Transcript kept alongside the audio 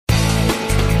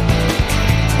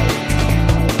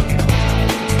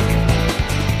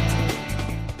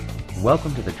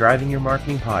Welcome to the Driving Your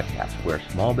Marketing Podcast, where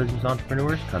small business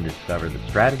entrepreneurs come to discover the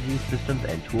strategies, systems,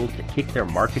 and tools to kick their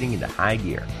marketing into high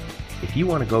gear. If you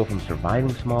want to go from surviving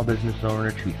small business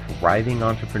owner to thriving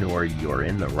entrepreneur, you're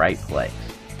in the right place.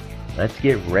 Let's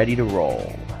get ready to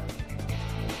roll.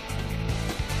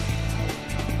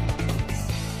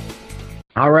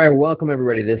 All right, welcome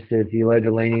everybody. This is Eli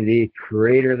Delaney, the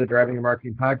creator of the Driving Your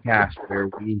Marketing Podcast, where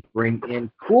we bring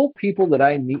in cool people that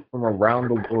I meet from around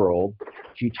the world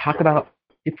to talk about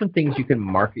different things you can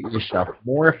market yourself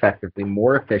more effectively,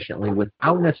 more efficiently,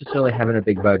 without necessarily having a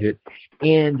big budget,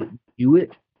 and do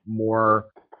it more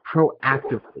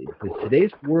proactively. Because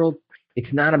today's world,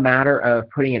 it's not a matter of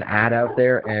putting an ad out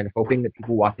there and hoping that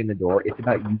people walk in the door. It's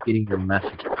about you getting your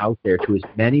message out there to as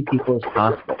many people as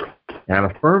possible. And I'm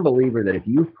a firm believer that if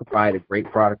you provide a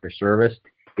great product or service,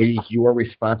 it is your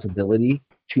responsibility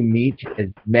to meet as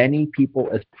many people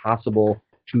as possible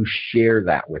to share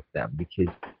that with them, because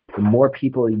the more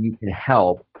people you can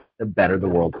help, the better the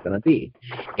world's going to be.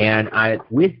 And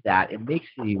with that, it makes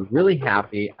me really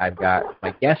happy. I've got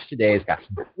my guest today has got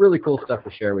some really cool stuff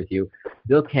to share with you.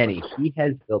 Bill Kenny, he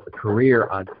has built a career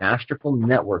on masterful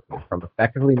networking, from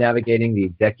effectively navigating the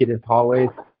executive hallways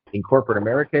in corporate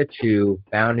America to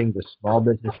founding the Small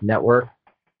Business Network,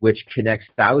 which connects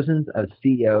thousands of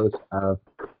CEOs of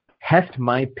Test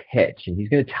My Pitch. And he's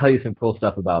going to tell you some cool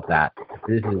stuff about that.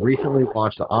 This has recently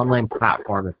launched an online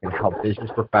platform that can help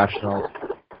business professionals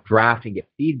draft and get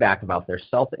feedback about their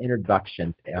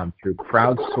self-introductions through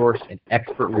crowdsourced and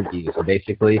expert reviews. So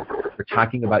basically, we're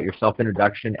talking about your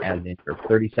self-introduction as in your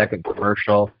 30-second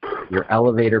commercial, your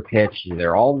elevator pitch.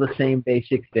 They're all the same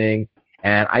basic thing.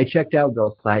 And I checked out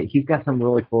Bill's site. He's got some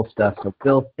really cool stuff. So,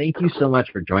 Bill, thank you so much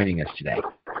for joining us today.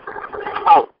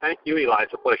 Oh, thank you, Eli.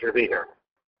 It's a pleasure to be here.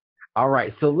 All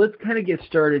right, so let's kind of get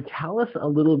started. Tell us a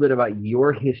little bit about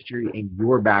your history and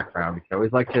your background, because I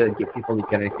always like to get people to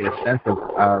get a sense of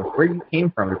where you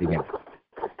came from at the beginning.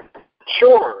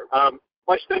 Sure. Well,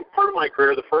 I spent part of my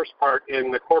career, the first part,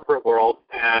 in the corporate world,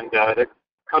 and the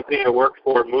company I worked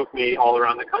for moved me all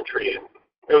around the country. And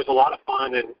it was a lot of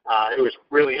fun, and it was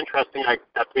really interesting. I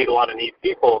got to meet a lot of neat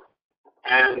people,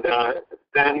 and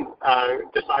then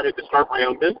decided to start my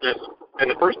own business. And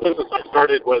the first business I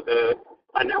started was a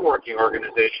networking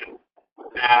organization.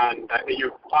 And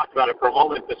you talked about it for a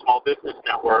moment, the Small Business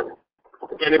Network.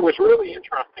 And it was really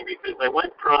interesting because I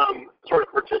went from sort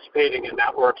of participating in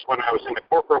networks when I was in the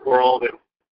corporate world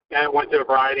and went to a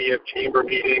variety of chamber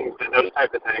meetings and those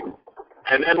type of things.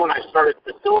 And then when I started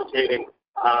facilitating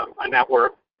a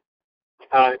network,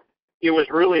 it was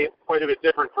really quite a bit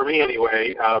different for me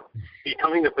anyway.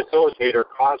 Becoming the facilitator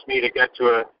caused me to get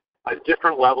to a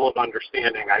different level of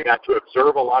understanding. I got to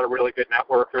observe a lot of really good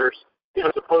networkers.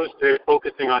 As opposed to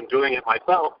focusing on doing it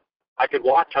myself, I could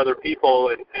watch other people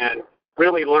and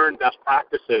really learn best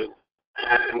practices.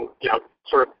 And,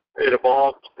 sort of it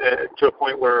evolved to a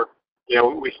point where,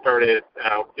 we started,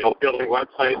 building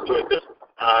websites to assist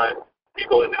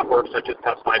people in networks such as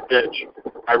Test My Pitch.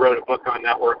 I wrote a book on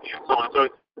networking and so on. So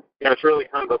it's really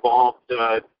kind of evolved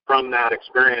from that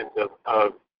experience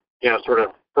of sort of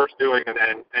first doing and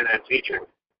then teaching,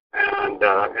 and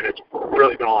it's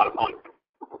really been a lot of fun.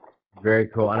 Very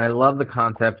cool, and I love the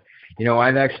concept.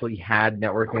 I've actually had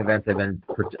networking events.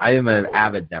 I am an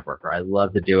avid networker. I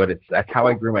love to do it. That's how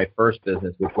I grew my first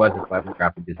business, which was a web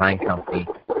graphic design company.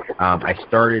 I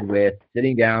started with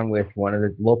sitting down with one of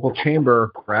the local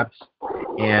chamber reps,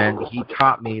 and he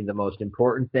taught me the most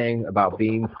important thing about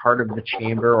being part of the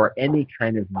chamber or any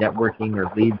kind of networking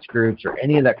or leads groups or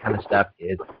any of that kind of stuff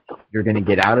is you're going to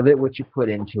get out of it what you put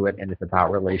into it, and it's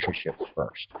about relationships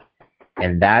first.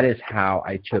 And that is how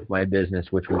I took my business,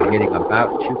 which was getting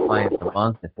about 2 clients a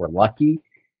month, if we're lucky,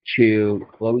 to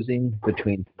closing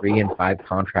between 3 and 5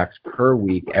 contracts per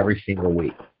week, every single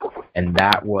week. And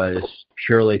that was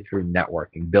purely through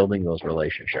networking, building those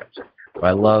relationships. So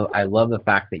I love the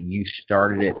fact that you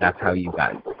started it. That's how you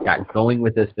got going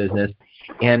with this business.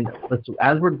 And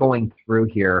as we're going through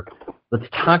here, let's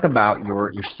talk about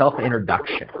your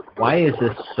self-introduction. Why is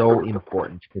this so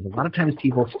important? Because a lot of times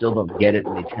people still don't get it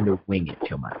and they tend to wing it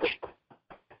too much.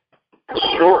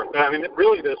 Sure. I mean,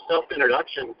 really the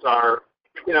self-introductions are,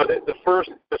 the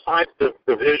first, besides the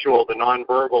visual, the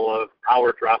nonverbal of how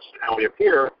we're dressed and how we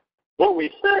appear, what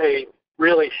we say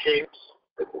really shapes,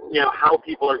 how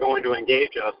people are going to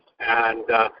engage us. And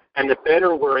the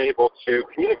better we're able to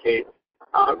communicate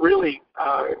really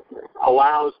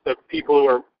allows the people who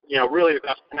are, really the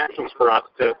best connections for us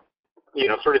to,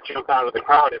 sort of jump out of the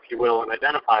crowd, if you will, and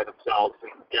identify themselves.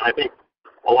 And I think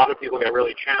a lot of people get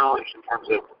really challenged in terms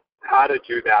of how to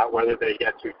do that, whether they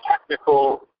get too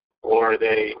technical or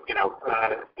they,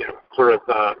 sort of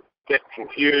get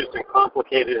confused and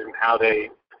complicated in how they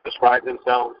describe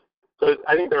themselves. So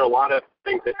I think there are a lot of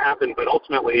things that happen, but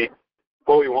ultimately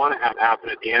what we want to have happen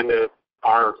at the end of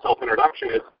our self-introduction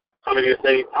is somebody to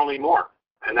say, tell me more.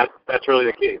 And that's really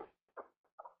the key.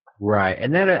 Right.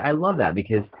 And then I love that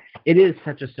because it is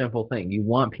such a simple thing. You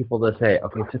want people to say,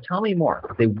 okay, so tell me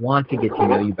more. They want to get to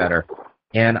know you better.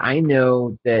 And I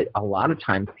know that a lot of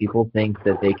times people think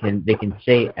that they can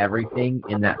say everything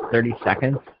in that 30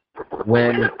 seconds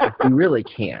when you really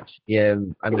can't.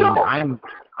 I mean,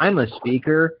 I'm a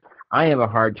speaker. I have a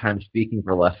hard time speaking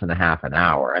for less than a half an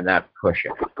hour, and that's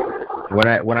pushing.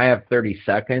 When I have 30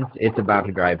 seconds, it's about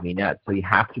to drive me nuts. So you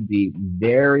have to be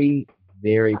very,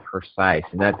 very precise.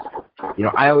 And that's,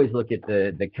 I always look at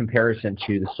the comparison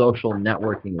to the social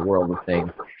networking world of things.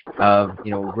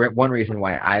 One reason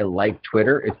why I like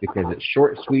Twitter is because it's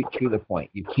short, sweet, to the point.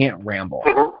 You can't ramble.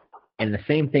 And the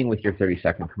same thing with your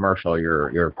 30-second commercial,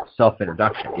 your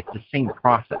self-introduction. It's the same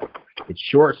process. It's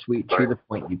short, sweet, to the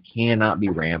point. You cannot be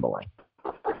rambling.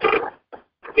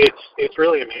 It's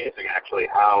really amazing, actually,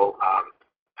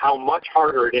 how much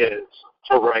harder it is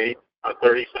to write a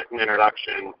 30-second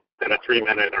introduction than a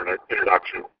 3-minute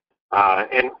introduction.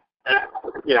 And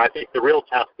I think the real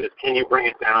test is, can you bring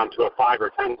it down to a 5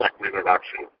 or 10-second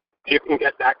introduction? If you can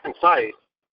get that concise,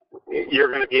 you're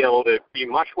going to be able to be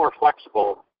much more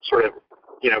flexible, sort of,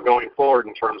 going forward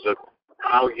in terms of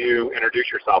how you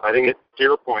introduce yourself. I think, to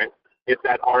your point, it's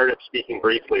that art of speaking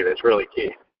briefly that's really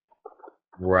key.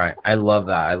 Right. I love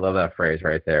that. I love that phrase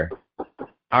right there.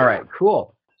 All right,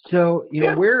 cool. So,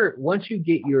 once you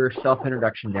get your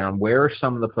self-introduction down, where are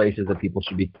some of the places that people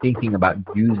should be thinking about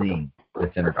using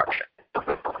this introduction?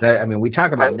 I mean, we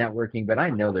talk about networking, but I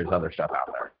know there's other stuff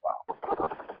out there as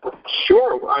well.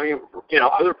 Sure. I mean,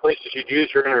 other places you'd use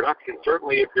your introduction,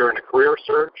 certainly if you're in a career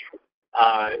search,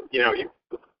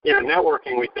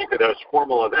 networking, we think of those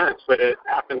formal events, but it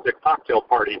happens at cocktail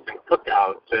parties and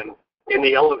cookouts and in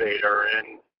the elevator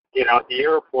and, at the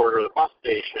airport or the bus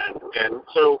station. And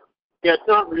so, it's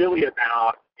not really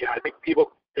about, I think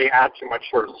they add too much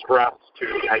sort of stress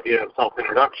to the idea of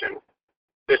self-introduction.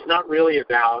 It's not really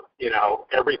about,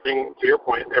 everything, to your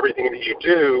point, everything that you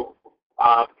do.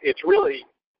 It's really,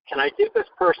 can I give this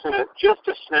person just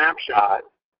a snapshot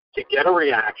to get a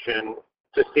reaction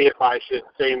to see if I should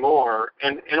say more?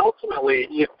 And ultimately,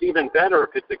 it's even better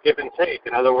if it's a give and take.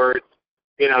 In other words,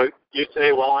 you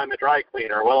say, well, I'm a dry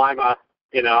cleaner. Well, I'm a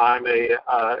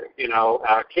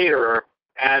caterer.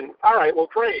 And all right, well,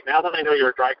 great. Now that I know you're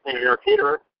a dry cleaner, you're a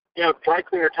caterer, dry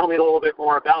cleaner, tell me a little bit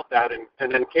more about that. And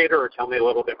then caterer, tell me a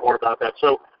little bit more about that.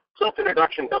 So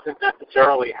self-introduction doesn't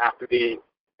necessarily have to be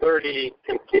 30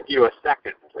 contiguous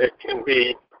seconds. It can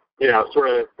be,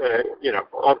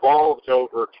 evolved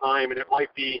over time, and it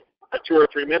might be a 2 or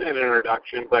 3 minute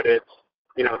introduction, but it's,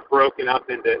 broken up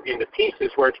into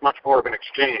pieces where it's much more of an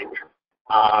exchange.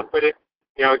 But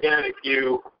again,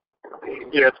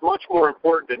 it's much more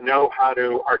important to know how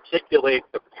to articulate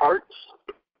the parts,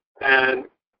 and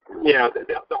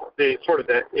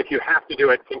if you have to do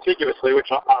it contiguously,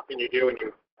 which often you do when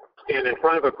you stand in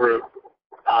front of a group,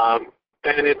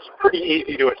 then it's pretty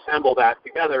easy to assemble that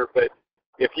together. But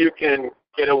if you can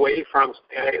get away from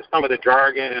some of the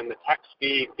jargon and the tech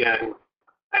speak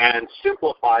and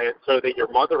simplify it so that your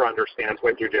mother understands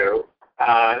what you do,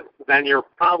 then you're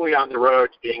probably on the road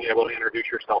to being able to introduce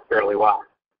yourself fairly well.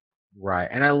 Right,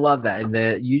 and I love that.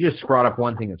 And you just brought up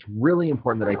one thing that's really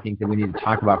important that I think that we need to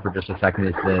talk about for just a second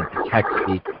is the tech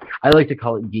speak. I like to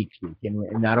call it geek speak,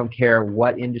 and I don't care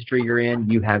what industry you're in,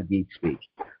 you have geek speak.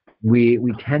 We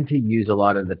tend to use a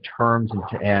lot of the terms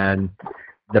and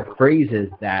the phrases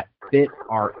that fit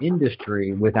our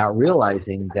industry without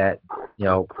realizing that,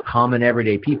 common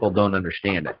everyday people don't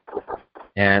understand it.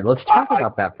 And let's talk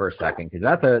about that for a second, because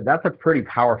that's a pretty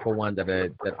powerful one that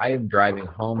I am driving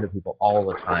home to people all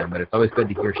the time, but it's always good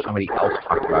to hear somebody else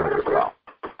talk about it as well.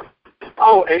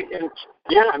 Oh, and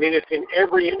I mean, it's in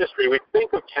every industry. We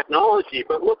think of technology,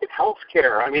 but look at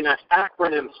healthcare. I mean, that's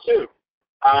acronym soup.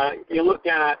 You look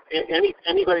at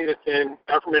anybody that's in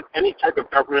government, any type of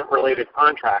government-related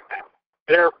contracting,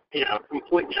 they're,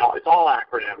 completely, it's all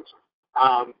acronyms.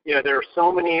 There are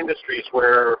so many industries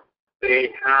where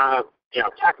they have,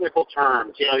 technical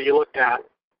terms. You look at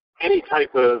any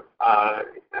type of,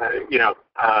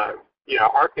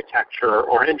 architecture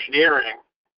or engineering,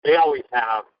 they always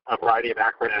have a variety of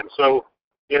acronyms. So,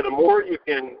 the more you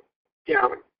can,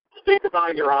 think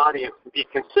about your audience and be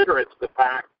considerate to the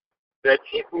fact that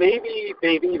maybe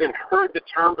they've even heard the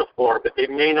term before, but they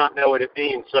may not know what it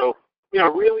means. So,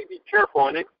 really be careful.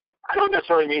 And I don't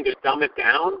necessarily mean to dumb it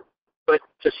down, but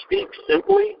to speak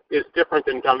simply is different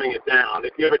than dumbing it down.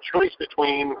 If you have a choice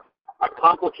between, a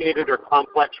complicated or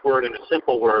complex word and a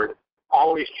simple word,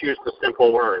 always choose the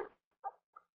simple word.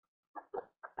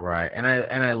 Right, and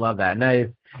I love that.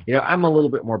 And I'm a little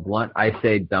bit more blunt. I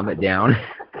say dumb it down,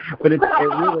 but it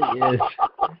really is.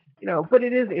 But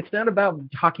it's not about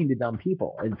talking to dumb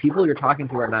people. And people you're talking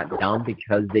to are not dumb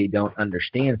because they don't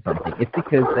understand something. It's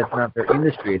because that's not their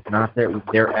industry. It's not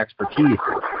their expertise.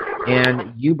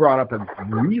 And you brought up a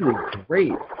really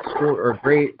great story or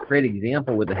great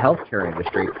example with the healthcare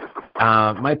industry.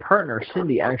 My partner,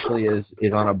 Cindy, actually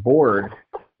is on a board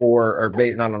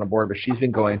not on a board, but she's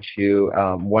been going to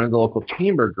one of the local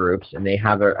chamber groups, and they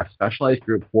have a specialized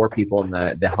group for people in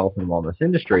the health and wellness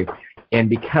industry. And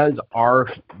because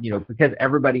because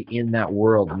everybody in that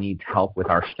world needs help with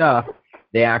our stuff,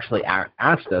 they actually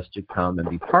asked us to come and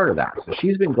be part of that. So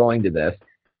she's been going to this,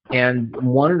 and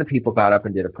one of the people got up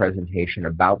and did a presentation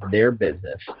about their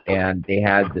business, and they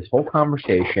had this whole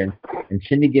conversation, and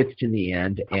Cindy gets to the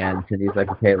end, and Cindy's like,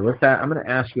 okay, I'm going to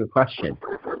ask you a question.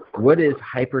 What is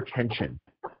hypertension?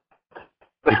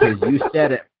 Because you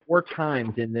said it 4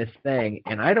 times in this thing,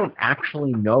 and I don't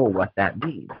actually know what that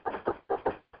means.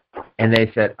 And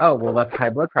they said, oh, well, that's high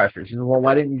blood pressure. She said, well,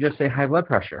 why didn't you just say high blood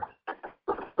pressure?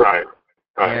 Right.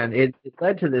 And it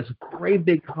led to this great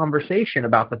big conversation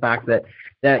about the fact that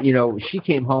she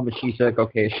came home and she said,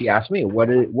 okay, she asked me, what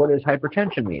does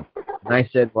hypertension mean? And I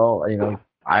said, well,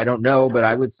 I don't know, but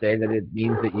I would say that it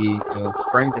means that you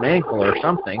sprained an ankle or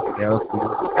something,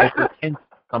 hypertension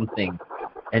something.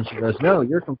 And she goes, no,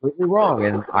 you're completely wrong.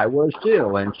 And I was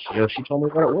too. And she told me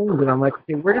what it means. And I'm like,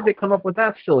 okay, where did they come up with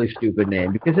that silly, stupid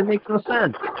name? Because it makes no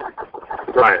sense.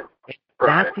 Right.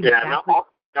 That's exactly,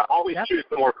 always choose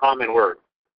the more common word.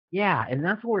 Yeah, and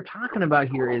that's what we're talking about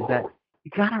here is that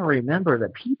you got to remember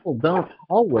that people don't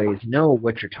always know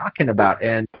what you're talking about.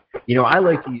 And, I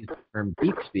like to use the term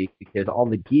geek speak because all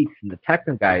the geeks and the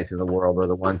techno guys in the world are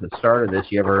the ones that started this.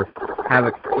 You ever have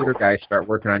a computer guy start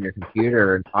working on your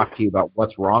computer and talk to you about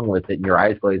what's wrong with it and your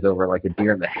eyes glaze over like a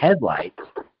deer in the headlights?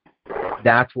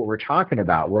 That's what we're talking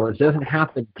about. Well, it doesn't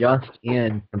happen just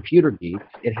in computer geeks.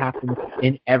 It happens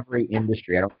in every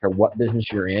industry. I don't care what business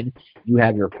you're in. You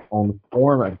have your own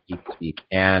form of geek speak.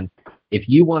 And if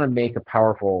you want to make a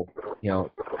powerful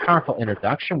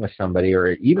introduction with somebody,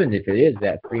 or even if it is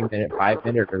that 3-minute,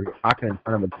 5-minute, or you're talking in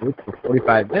front of a group for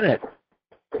 45 minutes,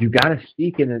 you've got to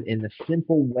speak in the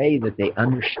simple way that they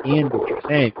understand what you're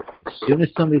saying. As soon as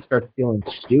somebody starts feeling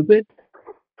stupid,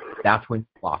 that's when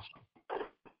you've lost them.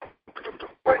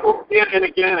 And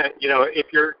again,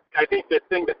 I think the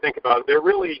thing to think about, there are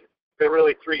really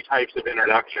 3 types of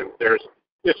introductions. There's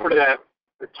just sort of that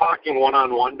talking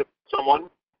one-on-one to someone,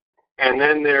 and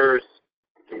then there's,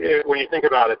 when you think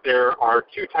about it, there are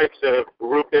 2 types of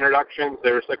group introductions.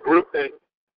 There's a group that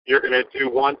you're going to do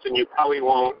once, and you probably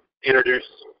won't introduce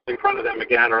in front of them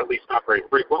again, or at least not very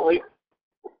frequently.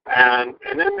 And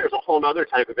then there's a whole other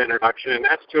type of introduction, and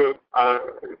that's to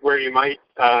where you might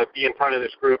be in front of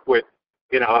this group with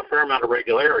a fair amount of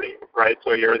regularity, right?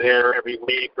 So you're there every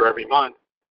week or every month,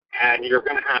 and you're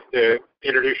going to have to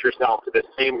introduce yourself to the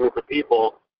same group of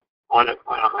people on a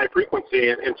high frequency.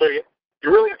 And so you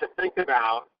really have to think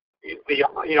about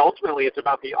ultimately it's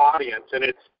about the audience, and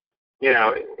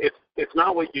it's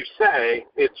not what you say,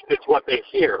 it's what they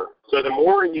hear. So the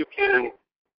more you can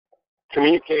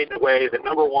communicate in a way that,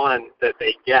 number one, that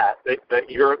they get, that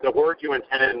the word you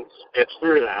intend gets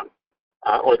through them,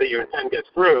 or that you intend gets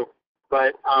through,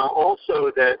 but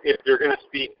also that if you're going to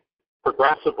speak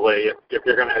progressively, if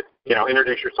you're going to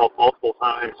introduce yourself multiple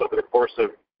times over the course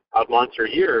of months or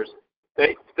years,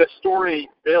 the story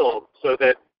builds so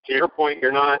that, to your point,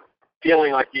 you're not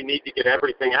feeling like you need to get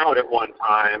everything out at one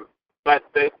time, but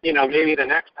that maybe the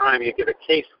next time you give a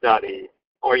case study,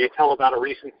 or you tell about a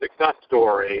recent success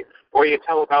story, or you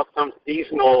tell about some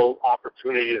seasonal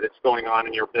opportunity that's going on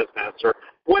in your business, or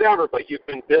whatever, but you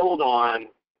can build on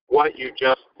what you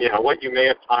what you may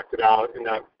have talked about in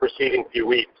the preceding few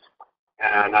weeks,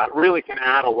 and really can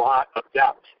add a lot of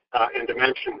depth and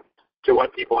dimension to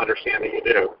what people understand that you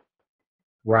do.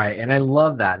 Right, and I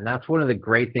love that, and that's one of the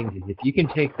great things is if you can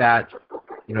take that,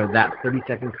 that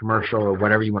 30-second commercial or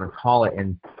whatever you want to call it,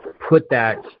 and put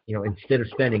that, instead of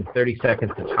spending 30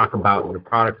 seconds to talk about your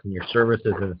products and your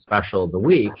services and the special of the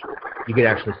week, you could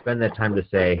actually spend that time to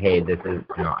say, hey, this is,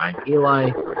 I'm Eli,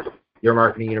 your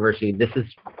marketing university. This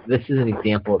is an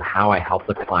example of how I help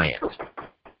the client.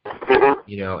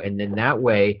 And then that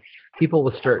way, people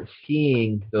will start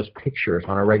seeing those pictures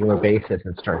on a regular basis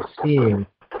and start seeing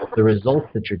the results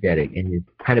that you're getting, and it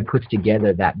kind of puts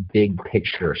together that big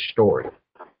picture story.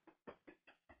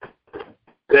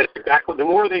 That's exactly. The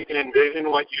more they can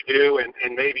envision what you do,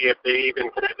 and maybe if they even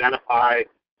can identify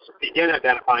begin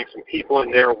identifying some people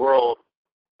in their world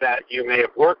that you may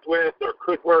have worked with or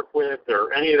could work with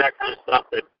or any of that kind of stuff,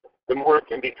 that the more it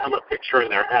can become a picture in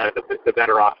their head, the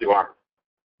better off you are.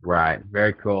 Right.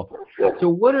 Very cool. So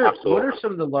what are Absolutely.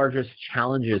 some of the largest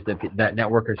challenges that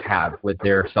networkers have with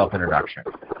their self-introduction?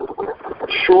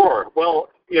 Sure. Well,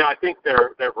 I think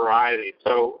they're variety.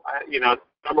 So,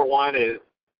 number one is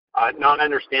not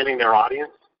understanding their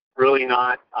audience, really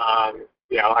not,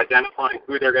 identifying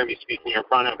who they're going to be speaking in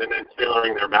front of and then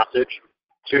tailoring their message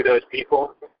to those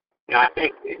people. And I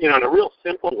think, in a real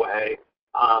simple way,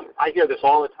 I hear this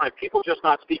all the time, people just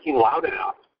not speaking loud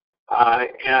enough.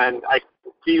 And I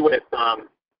see with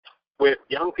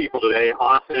young people today,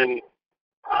 often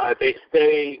they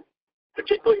say,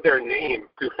 particularly their name,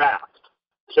 too fast.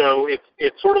 So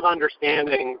it's sort of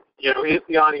understanding, is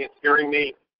the audience hearing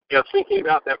me? Thinking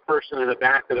about that person in the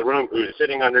back of the room who's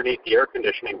sitting underneath the air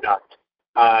conditioning duct,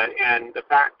 and the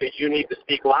fact that you need to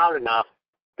speak loud enough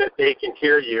that they can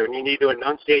hear you, and you need to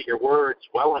enunciate your words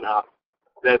well enough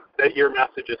that your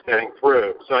message is getting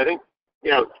through. So I think,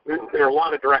 there are a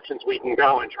lot of directions we can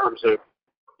go in terms of,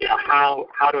 how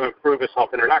to improve a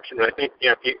self-introduction. But I think,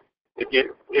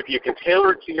 if you can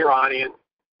tailor it to your audience,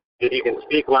 if you can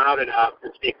speak loud enough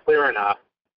and speak clear enough,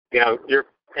 you're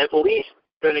at least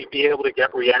going to be able to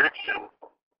get reaction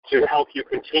to help you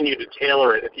continue to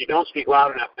tailor it. If you don't speak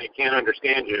loud enough and they can't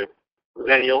understand you,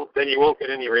 then you won't get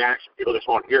any reaction. People just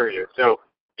won't hear you. So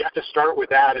you have to start with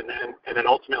that, and then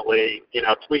ultimately,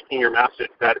 tweaking your message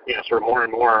that sort of more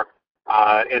and more,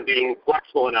 and being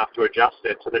flexible enough to adjust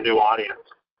it to the new audience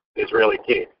is really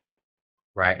key.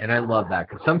 Right, and I love that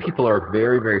because some people are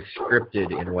very, very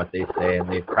scripted in what they say, and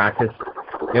they practice.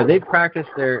 They practice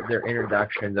their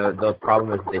introduction. The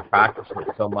problem is they practice it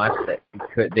so much that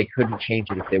they couldn't change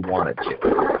it if they wanted to.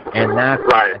 And that's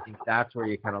right. I think that's where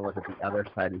you kind of look at the other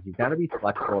side. Is you've got to be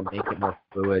flexible and make it more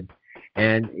fluid.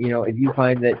 And if you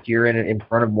find that you're in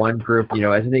front of one group,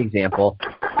 as an example,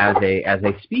 as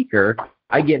a speaker,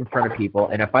 I get in front of people,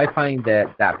 and if I find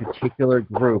that particular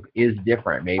group is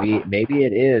different, maybe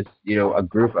it is, a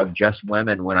group of just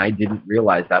women when I didn't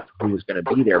realize that's who was going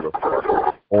to be there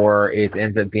before, or it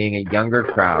ends up being a younger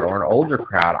crowd or an older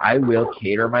crowd, I will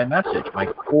cater my message.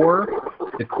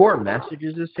 The core message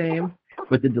is the same,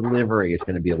 but the delivery is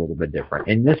going to be a little bit different.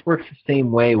 And this works the same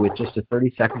way with just a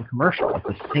 30-second commercial. It's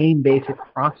the same basic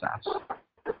process.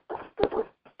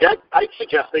 I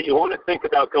suggest that you want to think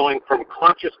about going from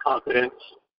conscious confidence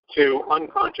to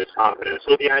unconscious confidence.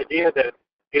 So the idea that,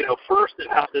 first it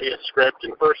has to be a script,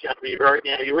 and first you have to be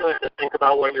you really have to think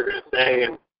about what you're going to say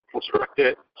and construct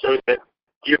it so that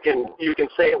you can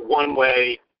say it one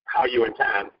way how you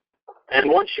intend. And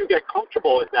once you get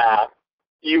comfortable with that,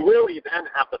 you really then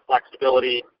have the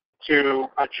flexibility to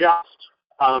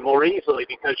adjust more easily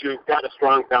because you've got a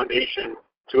strong foundation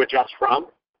to adjust from.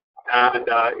 And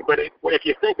but if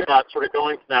you think about sort of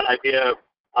going to that idea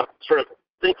of sort of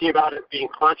thinking about it being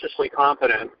consciously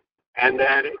confident, and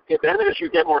then as you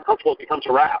get more comfortable, it becomes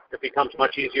a wrap. It becomes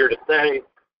much easier to say,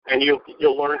 and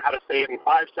you'll learn how to say it in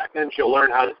 5 seconds. You'll learn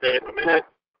how to say it in a minute.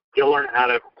 You'll learn how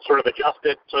to sort of adjust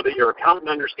it so that your accountant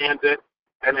understands it,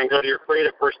 and then go to your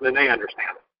creative person and they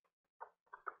understand it.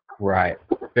 Right.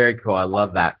 Very cool. I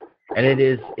love that. And it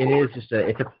is just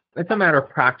it's a matter of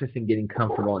practice and getting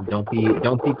comfortable, and don't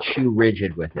be too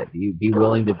rigid with it. Be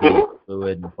willing to be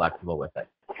fluid and flexible with it.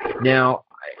 Now,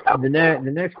 the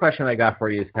next question I got for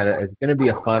you is it's going to be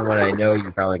a fun one. I know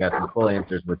you probably got some cool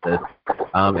answers with this,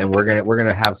 and we're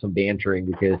gonna have some bantering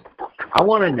because I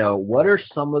want to know what are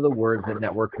some of the words that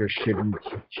networkers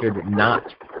should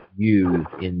not use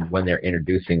when they're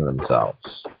introducing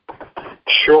themselves.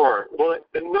 Sure. Well,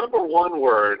 the number one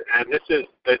word, and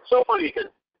it's so funny because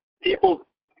people,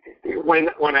 when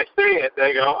I say it,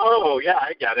 they go, "Oh, yeah,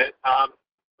 I get it."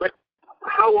 But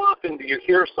how often do you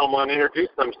hear someone introduce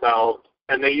themselves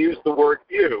and they use the word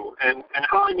 "you"? And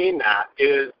how I mean that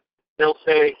is they'll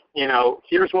say,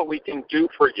 "Here's what we can do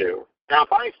for you." Now,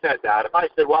 if I said,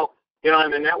 "Well,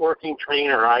 I'm a networking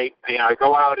trainer. I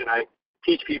go out and I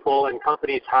teach people and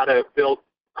companies how to build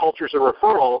cultures of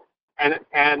referral,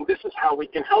 and this is how we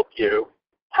can help you,"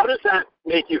 how does that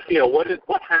make you feel? What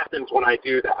happens when I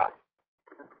do that?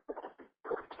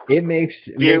 It makes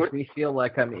me feel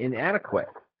like I'm inadequate.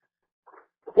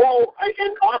 Well,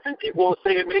 and often people will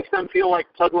say it makes them feel like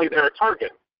suddenly they're a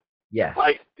target. Yes.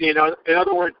 Like, in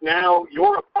other words, now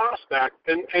you're a prospect,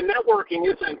 and networking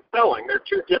isn't selling. They're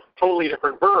two totally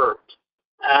different verbs.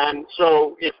 And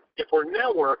so if we're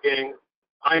networking,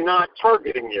 I'm not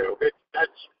targeting you.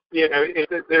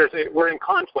 We're in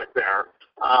conflict there.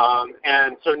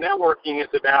 And so networking is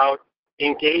about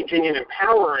engaging and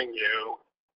empowering you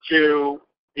to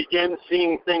begin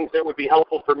seeing things that would be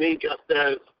helpful for me, just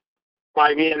as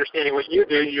by me understanding what you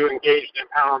do, you engage and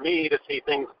empower me to see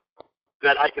things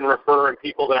that I can refer and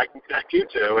people that I can connect you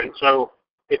to. And so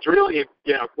it's really,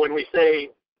 when we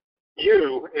say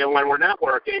you and when we're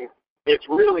networking, it's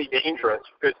really dangerous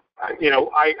because,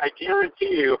 I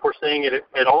guarantee you, if we're saying it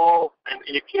at all, and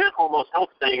you can't almost help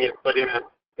saying it, but in a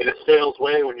sales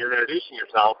way when you're introducing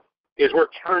yourself, is we're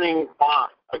turning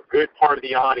off a good part of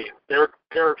the audience. They're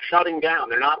shutting down.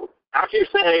 They're not, after you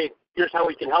say, here's how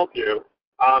we can help you,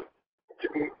 a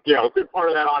good part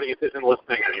of that audience isn't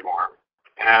listening anymore.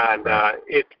 And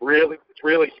it's really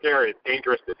scary. It's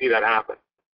dangerous to see that happen.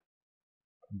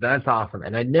 That's awesome.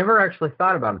 And I never actually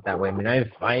thought about it that way. I mean, I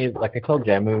like I told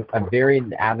you, I'm a very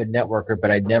avid networker, but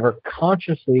I never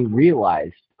consciously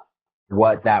realized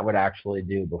what that would actually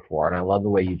do before. And I love the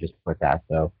way you just put that.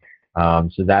 So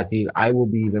I will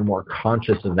be even more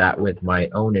conscious of that with my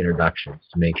own introductions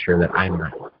to make sure that I'm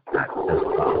not that as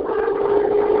well.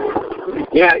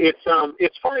 Yeah,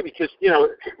 it's funny because,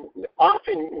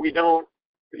 often we don't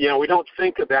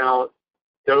think about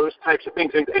those types of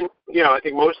things. And I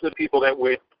think most of the people that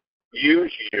would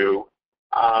use you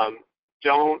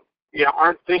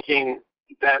aren't thinking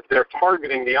that they're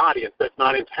targeting the audience. That's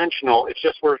not intentional. It's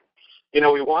just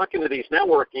we walk into these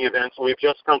networking events and we've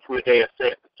just come from a day of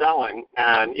selling,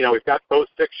 and, we've got both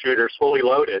 6-shooters fully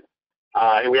loaded,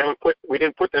 and we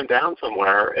didn't put them down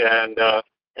somewhere. And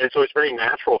so it's very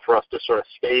natural for us to sort of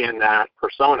stay in that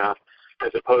persona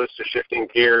as opposed to shifting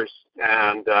gears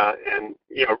and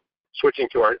switching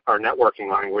to our networking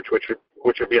language,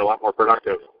 which would be a lot more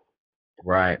productive.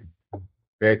 Right.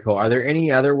 Very cool. Are there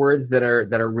any other words that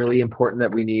are really important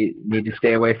that we need to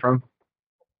stay away from?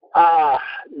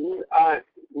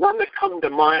 None that come to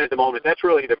mind at the moment. That's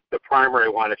really the primary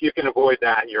one. If you can avoid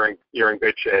that, you're in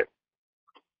good shape.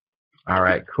 All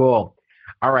right. Cool.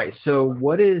 All right. So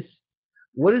what is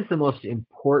the most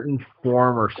important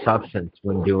form or substance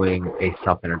when doing a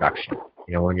self-introduction?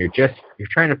 When you're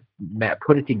trying to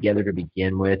put it together to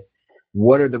begin with,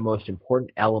 what are the most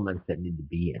important elements that need to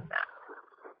be in that?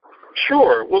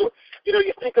 Sure. Well,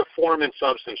 you think of form and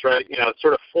substance, right?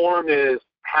 Sort of form is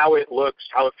how it looks,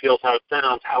 how it feels, how it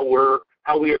sounds, how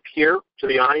we appear to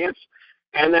the audience,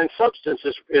 and then substance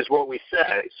is what we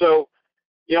say. So,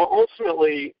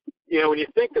 ultimately, when you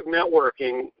think of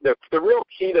networking, the real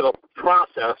key to the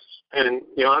process, and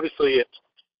obviously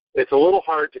it's a little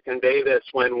hard to convey this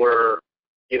when we're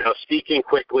speaking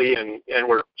quickly and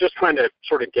we're just trying to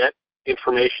sort of get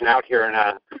information out here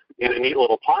in a neat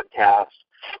little podcast.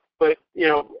 But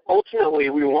ultimately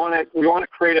we want to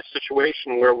create a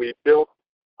situation where we built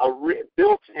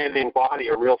and embody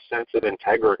a real sense of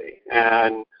integrity.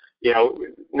 And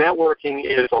networking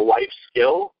is a life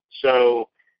skill, so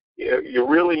you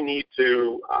really need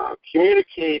to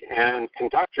communicate and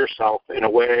conduct yourself in a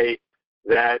way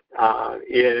that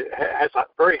has a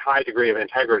very high degree of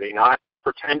integrity, not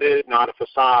pretended, not a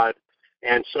facade.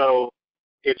 And so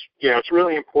it's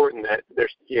really important that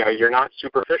you're not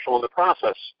superficial in the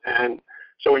process. And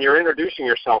so when you're introducing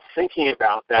yourself, thinking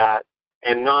about that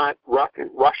and not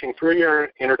rushing through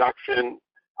your introduction,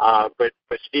 but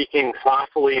speaking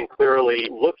thoughtfully and clearly,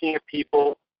 looking at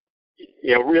people,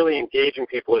 really engaging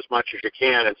people as much as you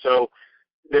can. And so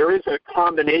there is a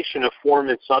combination of form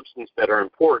and substance that are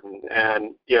important.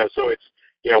 And, so it's,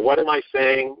 what am I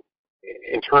saying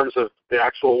in terms of the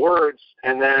actual words,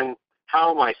 and then how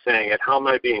am I saying it? How am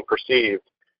I being perceived?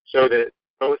 So that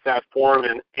both that form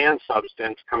and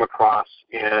substance come across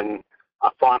in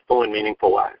a thoughtful and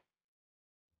meaningful way.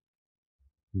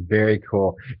 Very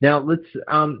cool. Now let's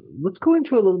go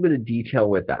into a little bit of detail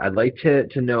with that. I'd like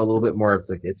to know a little bit more of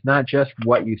it's not just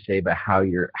what you say, but how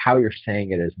you're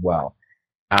saying it as well.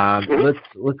 Let's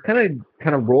kind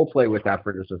of role play with that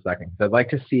for just a second. So I'd like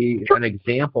to see an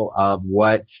example of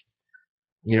what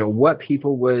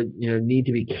people would need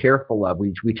to be careful of.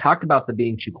 We talked about the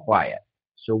being too quiet.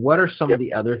 So what are some of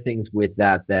the other things with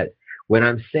that when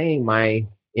I'm saying my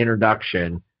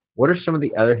introduction, what are some of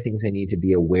the other things I need to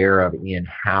be aware of in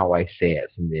how I say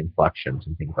it, some of the inflections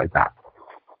and things like that?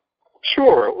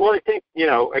 Sure. Well, I think,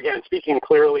 again, speaking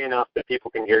clearly enough that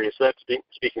people can hear you, so that's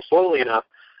speaking slowly enough.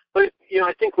 But,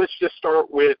 I think let's just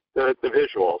start with the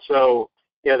visual. So,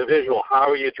 the visual, how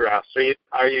are you dressed? So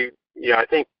I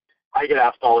think I get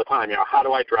asked all the time, how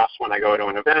do I dress when I go to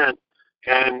an event?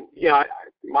 And,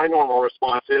 my normal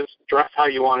response is dress how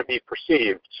you want to be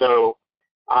perceived. So,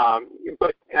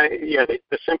 the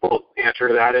simple answer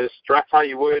to that is dress how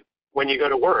you would when you go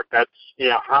to work. That's,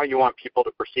 how you want people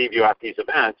to perceive you at these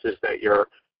events is that you're,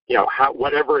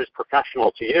 whatever is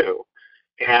professional to you.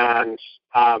 And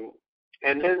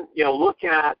then, look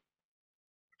at,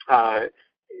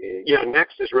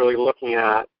 next is really looking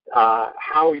at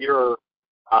how you're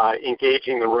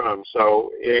engaging the room.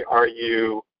 So are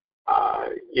you,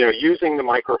 using the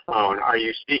microphone? Are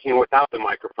you speaking without the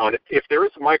microphone? If there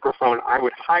is a microphone, I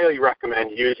would highly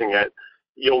recommend using it.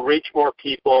 You'll reach more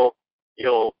people.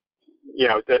 The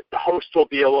host will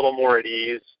be a little more at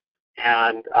ease,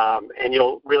 and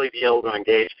you'll really be able to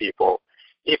engage people.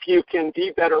 If you can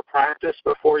be better practice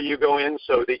before you go in,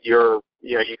 so that you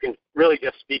can really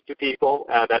just speak to people,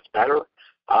 that's better.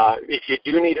 If you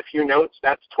do need a few notes,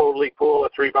 that's totally cool, a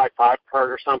 3x5 card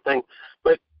or something.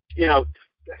 But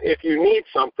if you need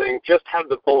something, just have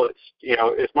the bullets,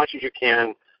 as much as you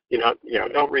can.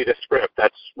 Don't read a script.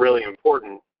 That's really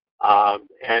important.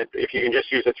 And if you can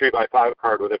just use a 3x5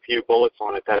 card with a few bullets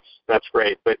on it, that's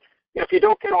great. But if you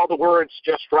don't get all the words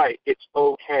just right, it's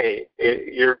okay.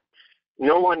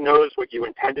 No one knows what you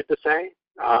intended to say.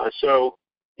 So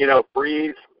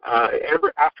breathe.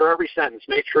 After every sentence,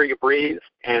 make sure you breathe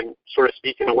and sort of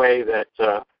speak in a way that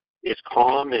is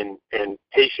calm and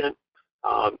patient.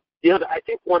 I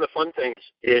think one of the fun things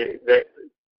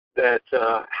that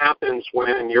happens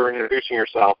when you're introducing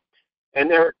yourself, and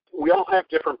we all have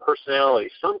different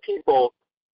personalities. Some people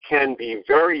can be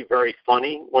very, very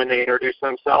funny when they introduce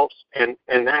themselves, and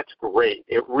that's great.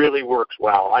 It really works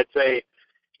well. I'd say,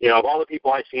 of all the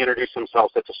people I see introduce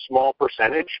themselves, that's a small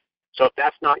percentage. So if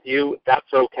that's not you,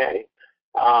 that's okay.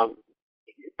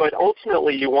 But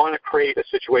ultimately, you want to create a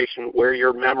situation where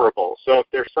you're memorable. So if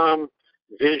there's some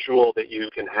visual that you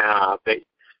can have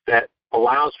that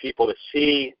allows people to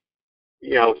see,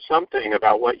 something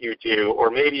about what you do, or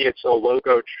maybe it's a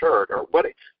logoed shirt, or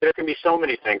there can be so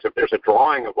many things. If there's a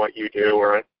drawing of what you do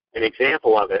or an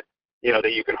example of it,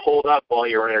 that you can hold up while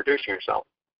you're introducing yourself.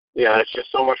 It's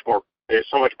just so much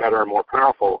better and more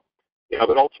powerful.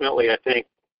 But ultimately, I think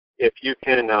if you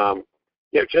can,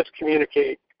 just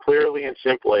communicate clearly and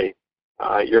simply,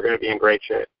 you're going to be in great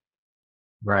shape.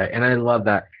 Right, and I love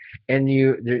that. And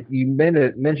you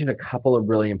mentioned a couple of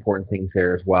really important things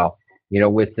there as well.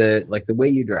 With the way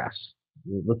you dress.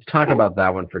 Let's talk about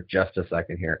that one for just a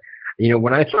second here.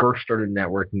 When I first started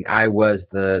networking, I was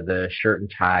the shirt and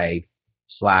tie,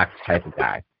 slacks type of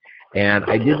guy, and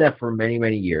I did that for many,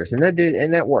 many years, and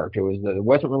that worked. There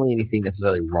wasn't really anything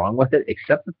necessarily wrong with it,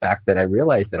 except the fact that I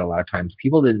realized that a lot of times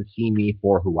people didn't see me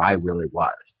for who I really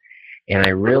was, and I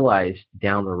realized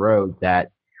down the road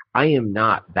that I am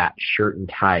not that shirt and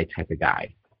tie type of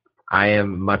guy. I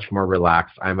am much more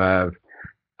relaxed.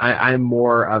 I'm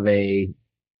more of a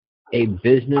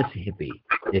business hippie,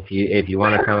 if you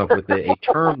want to come up with a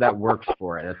term that works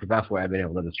for it. That's the best way I've been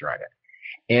able to describe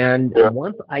it. And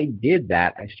once I did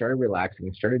that, I started relaxing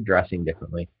and started dressing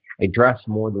differently. I dressed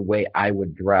more the way I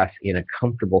would dress in a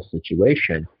comfortable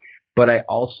situation, but I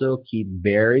also keep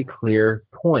very clear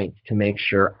points to make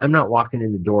sure I'm not walking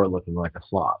in the door looking like a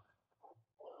slob.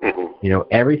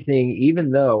 Everything, even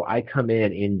though I come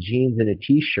in jeans and a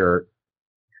t-shirt,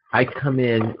 I come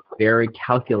in very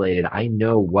calculated. I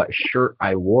know what shirt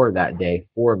I wore that day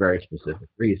for a very specific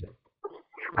reason.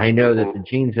 I know that the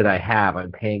jeans that I have,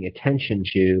 I'm paying attention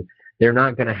to. They're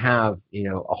not going to have,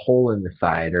 a hole in the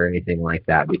side or anything like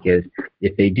that, because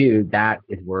if they do, that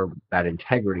is where that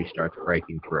integrity starts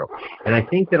breaking through. And I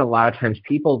think that a lot of times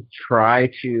people try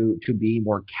to be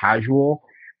more casual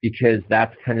because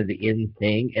that's kind of the in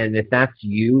thing. And if that's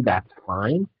you, that's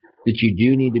fine. That you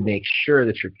do need to make sure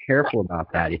that you're careful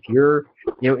about that. If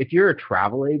you're a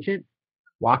travel agent,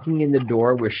 walking in the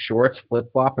door with shorts,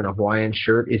 flip-flop, and a Hawaiian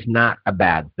shirt is not a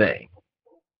bad thing.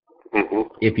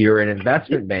 If you're an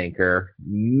investment banker,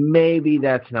 maybe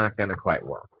that's not going to quite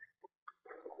work.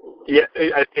 Yeah,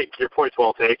 I think your point's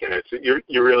well taken.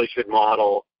 You really should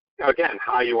model, again,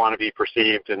 how you want to be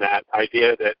perceived, and that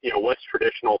idea that, what's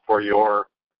traditional for your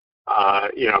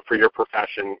for your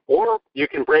profession, or you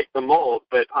can break the mold,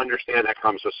 but understand that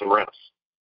comes with some risks.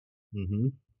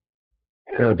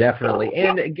 No, definitely.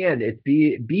 And again, it's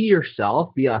be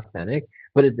yourself, be authentic,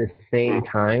 but at the same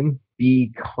time,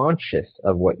 be conscious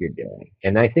of what you're doing.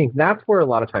 And I think that's where a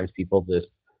lot of times people just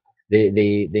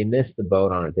they miss the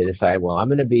boat on it. They decide, well, I'm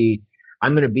going to be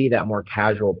that more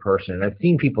casual person. And I've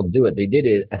seen people do it. They did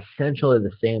it essentially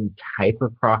the same type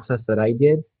of process that I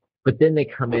did. But then they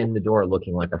come in the door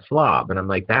looking like a slob. And I'm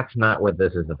like, that's not what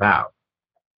this is about.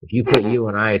 If you put you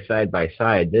and I side by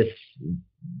side, this,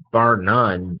 bar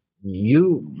none,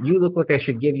 you look like I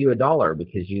should give you $1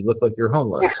 because you look like you're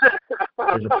homeless.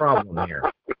 There's a problem here.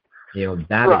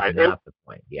 That is not the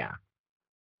point. Yeah.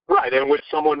 Right. And with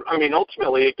someone,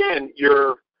 ultimately, again,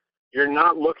 you're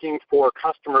not looking for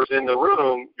customers in the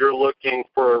room. You're looking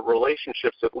for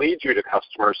relationships that lead you to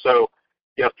customers. So,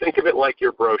 think of it like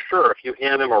your brochure. If you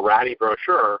hand them a ratty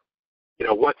brochure,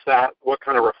 what's that? What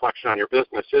kind of reflection on your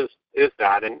business is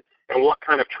that? And what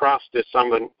kind of trust is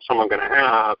someone going to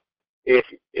have if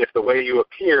the way you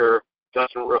appear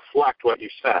doesn't reflect what you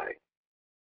say?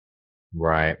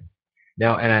 Right.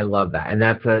 No, and I love that. And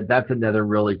that's another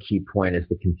really key point is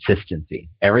the consistency.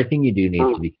 Everything you do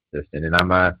needs to be consistent. And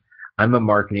I'm a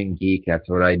marketing geek. That's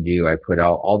what I do. I put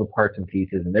out all the parts and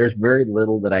pieces, and there's very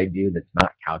little that I do that's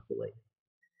not calculated.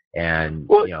 And,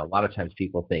 a lot of times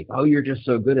people think, oh, you're just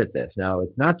so good at this. No,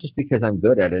 it's not just because I'm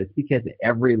good at it. It's because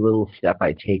every little step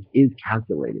I take is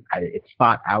calculated. It's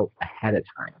thought out ahead of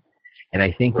time. And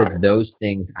I think that those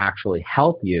things actually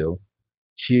help you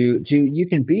you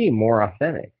can be more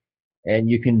authentic, and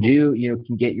you can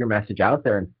can get your message out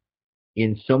there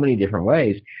in so many different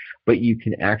ways, but you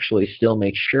can actually still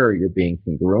make sure you're being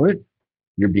congruent,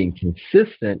 you're being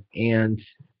consistent, and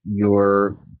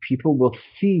your people will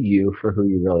see you for who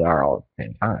you really are all at the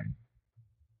same time.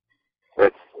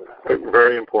 That's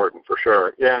very important for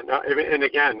sure. Yeah. No, and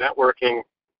again, networking,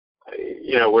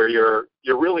 where you're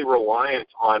really reliant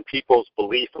on people's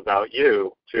belief about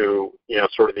you to,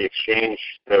 sort of the exchange,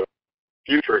 the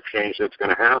future exchange that's going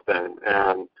to happen.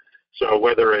 And so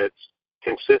whether it's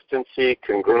consistency,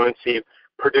 congruency,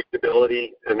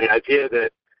 predictability, and the idea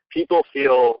that people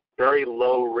feel very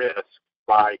low risk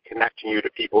by connecting you to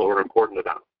people who are important to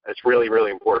them. That's really,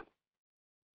 really important.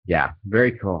 Yeah,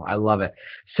 very cool. I love it.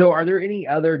 So are there any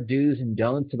other do's and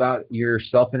don'ts about your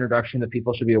self-introduction that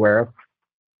people should be aware of?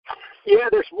 Yeah,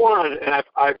 there's one, and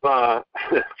I've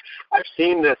I've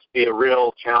seen this be a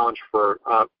real challenge for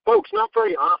folks. Not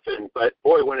very often, but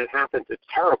boy, when it happens, it's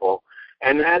terrible.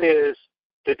 And that is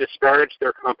to disparage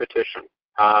their competition.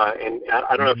 And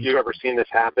I don't know if you've ever seen this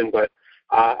happen, but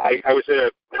I was at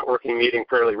a networking meeting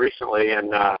fairly recently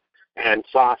and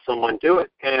saw someone do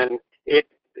it, and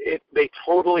they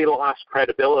totally lost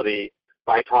credibility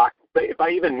by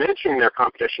even mentioning their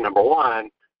competition, number one.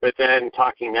 But then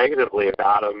talking negatively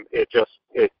about them, just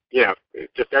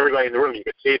everybody in the room, you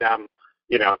could see them,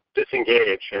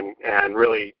 disengage and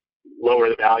really lower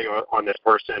the value on this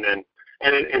person. And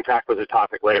it, in fact, was a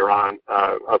topic later on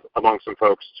among some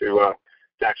folks to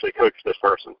actually coach this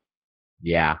person.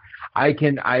 Yeah,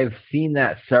 I've seen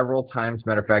that several times.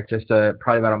 Matter of fact, just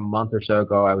probably about a month or so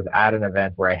ago, I was at an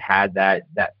event where I had that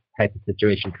type of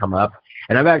situation come up.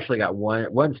 And I've actually got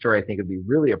one story I think would be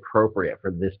really appropriate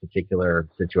for this particular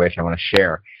situation I want to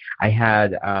share. I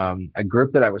had a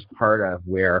group that I was part of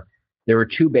where there were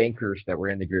two bankers that were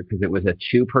in the group because it was a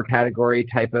 2 per category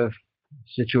type of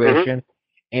situation.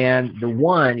 Mm-hmm. And the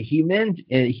one, he meant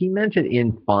it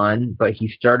in fun, but he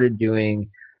started doing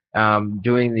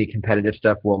the competitive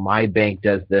stuff. Well, my bank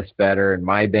does this better and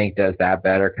my bank does that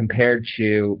better compared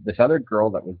to this other girl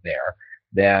that was there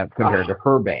that compared to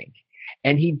her bank.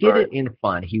 And he did it in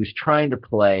fun. He was trying to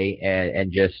play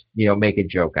and just, make a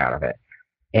joke out of it.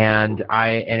 And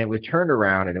it was turned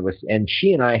around and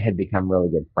she and I had become really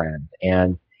good friends.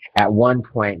 And at one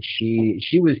point she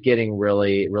was getting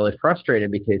really, really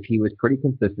frustrated because he was pretty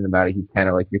consistent about it. He's kind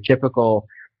of like your typical,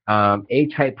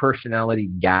 A-type personality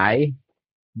guy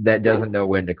that doesn't know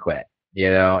when to quit,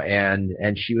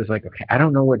 and she was like, okay, I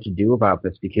don't know what to do about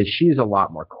this because she's a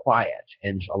lot more quiet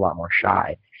and a lot more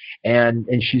shy. And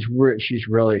she's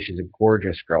a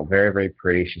gorgeous girl, very, very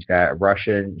pretty. She's got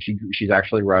Russian. She's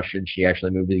actually Russian. She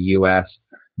actually moved to the U.S.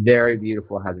 Very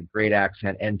beautiful, has a great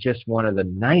accent, and just one of the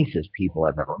nicest people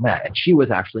I've ever met. And she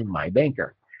was actually my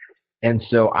banker. And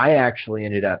so I actually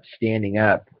ended up standing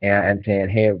up and saying,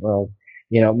 hey, well,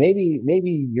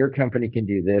 maybe your company can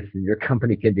do this and your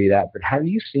company can do that, but have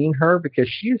you seen her? Because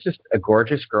she's just a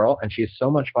gorgeous girl and she's so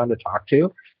much fun to talk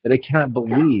to that I can't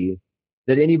believe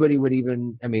that anybody would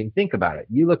even, think about it.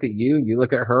 You look at you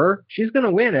look at her, she's going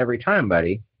to win every time,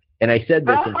 buddy. And I said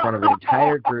this in front of an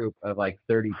entire group of like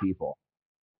 30 people.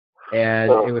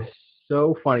 And it was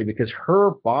so funny because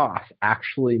her boss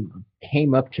actually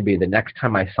came up to me the next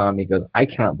time I saw him. He goes, I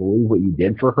can't believe what you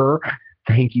did for her.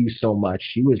 Thank you so much.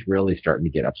 She was really starting to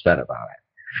get upset about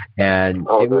it. And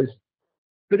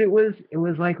it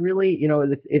was like really,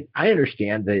 I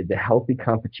understand the healthy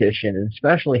competition and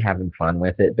especially having fun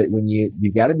with it. But when you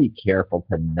got to be careful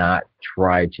to not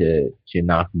try to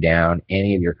knock down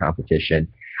any of your competition.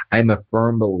 I'm a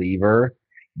firm believer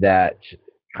that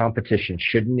competition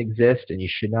shouldn't exist and you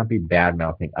should not be bad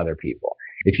mouthing other people.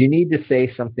 If you need to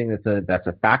say something that's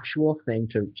a factual thing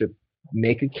to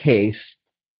make a case,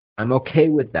 I'm okay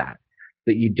with that.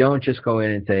 But you don't just go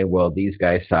in and say, well, these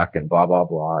guys suck and blah, blah,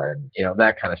 blah, and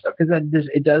that kind of stuff, because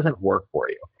it doesn't work for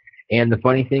you. And the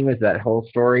funny thing was that whole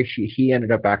story, he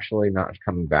ended up actually not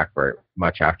coming back very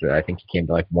much after that. I think he came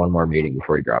to like one more meeting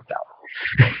before he dropped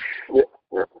out. Yeah.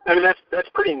 I mean, that's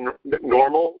pretty pretty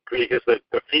normal because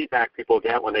the feedback people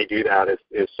get when they do that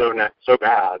is so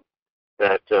bad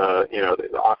that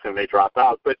often they drop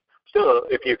out. But still,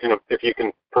 if you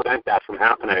can prevent that from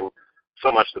happening,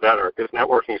 so much the better. Because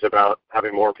networking is about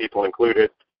having more people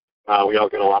included. We all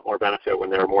get a lot more benefit when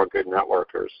there are more good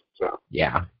networkers. So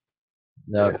yeah,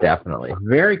 no, definitely,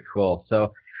 very cool.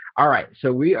 So, all right,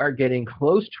 so we are getting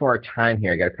close to our time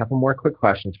here. I got a couple more quick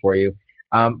questions for you.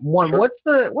 One, sure.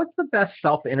 what's the best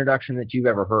self-introduction that you've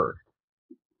ever heard?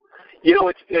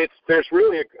 There's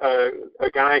really a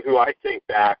guy who I think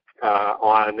back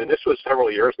on, and this was several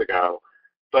years ago,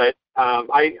 but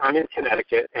I'm in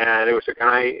Connecticut, and it was a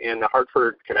guy in the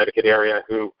Hartford, Connecticut area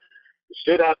who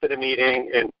stood up at a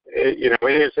meeting, and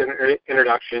in his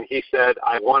introduction, he said,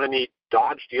 "I want to meet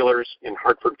Dodge dealers in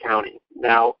Hartford County."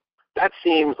 Now, that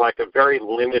seems like a very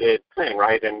limited thing,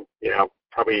 right? And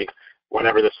probably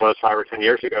whenever this was 5 or 10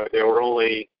 years ago, there were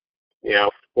only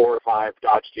 4 or 5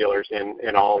 Dodge dealers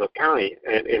in all of county,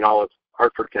 in all of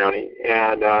Hartford County,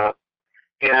 and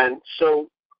so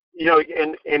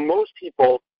and most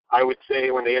people, I would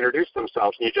say, when they introduce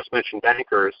themselves, and you just mentioned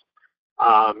bankers.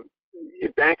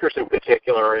 Bankers in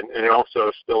particular, and it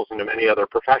also spills into many other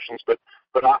professions,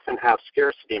 but often have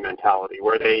scarcity mentality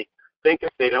where they think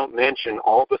if they don't mention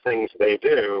all the things they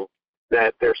do,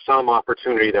 that there's some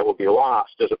opportunity that will be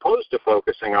lost, as opposed to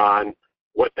focusing on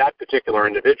what that particular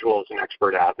individual is an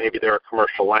expert at. Maybe they're a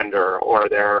commercial lender, or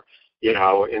they're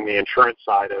in the insurance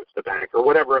side of the bank, or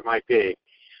whatever it might be.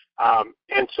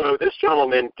 And so this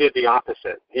gentleman did the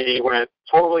opposite. He went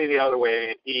totally the other way,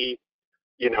 and he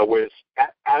was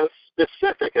as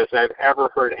specific as I've ever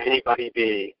heard anybody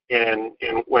be in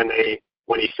when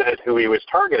he said who he was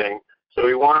targeting. So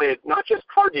he wanted not just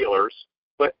car dealers,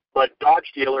 but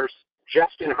Dodge dealers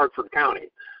just in Hartford County.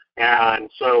 And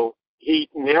so he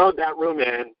nailed that room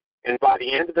in, and by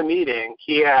the end of the meeting,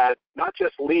 he had not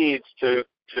just leads to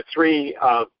 3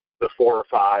 of the 4 or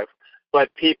 5,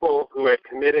 but people who had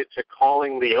committed to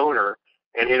calling the owner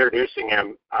and introducing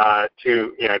him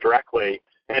to directly.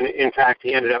 And in fact,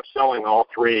 he ended up selling all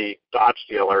 3 Dodge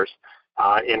dealers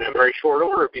in a very short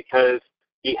order because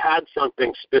he had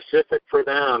something specific for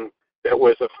them that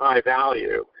was of high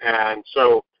value. And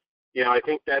so, I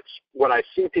think that's what I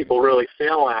see people really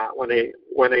fail at when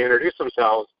they introduce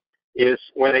themselves, is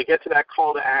when they get to that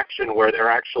call to action where they're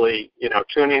actually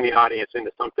tuning the audience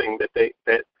into something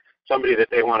that somebody that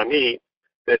they want to meet,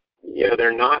 that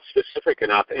they're not specific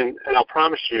enough. And I'll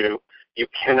promise you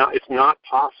cannot. It's not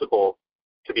possible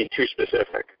to be too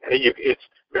specific. It's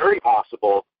very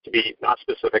possible to be not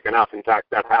specific enough. In fact,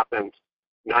 that happens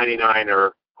 99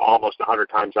 or almost 100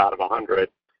 times out of 100.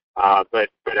 But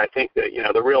I think that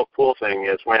the real cool thing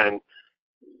is when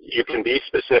you can be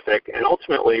specific, and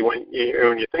ultimately when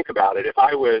you think about it, if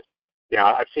I was,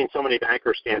 I've seen so many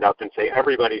bankers stand up and say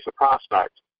everybody's a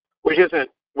prospect, which isn't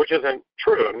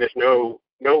true. I mean, there's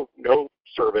no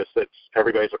service that's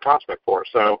everybody's a prospect for.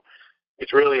 So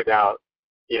it's really about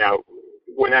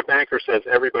when that banker says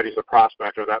everybody's a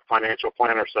prospect, or that financial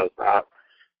planner says that,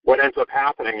 what ends up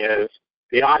happening is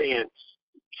the audience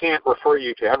can't refer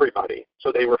you to everybody, so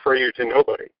they refer you to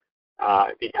nobody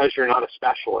because you're not a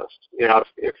specialist.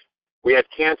 If we had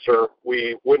cancer,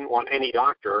 we wouldn't want any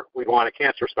doctor. We'd want a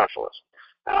cancer specialist,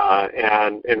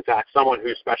 and in fact, someone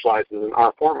who specializes in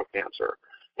our form of cancer.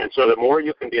 And so the more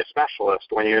you can be a specialist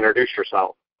when you introduce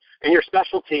yourself, and your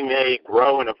specialty may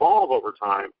grow and evolve over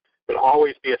time, but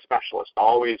always be a specialist.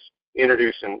 Always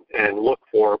introduce and look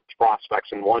for prospects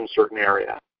in one certain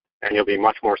area, and you'll be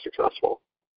much more successful.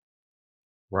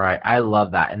 Right. I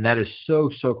love that. And that is so,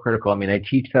 so critical. I mean, I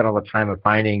teach that all the time, of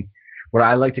finding what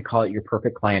I like to call it your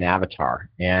perfect client avatar.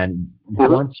 And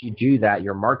once you do that,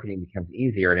 your marketing becomes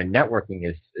easier. And networking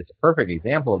is a perfect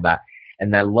example of that.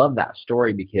 And I love that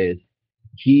story because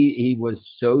he was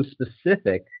so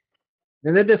specific.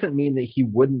 And that doesn't mean that he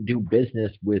wouldn't do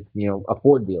business with, a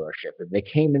Ford dealership. If they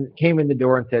came in the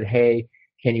door and said, "Hey,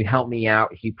 can you help me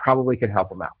out?" He probably could help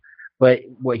them out. But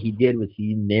what he did was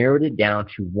he narrowed it down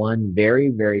to one very,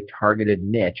 very targeted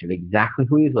niche of exactly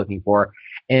who he's looking for.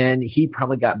 And he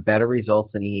probably got better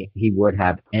results than he would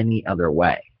have any other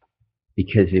way,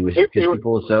 because it was because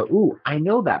people would say, "Ooh, I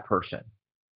know that person."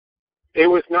 It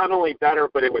was not only better,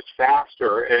 but it was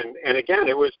faster. And again,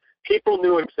 it was, people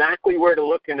knew exactly where to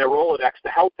look in their Rolodex to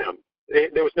help him.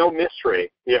 There was no mystery.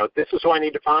 This is who I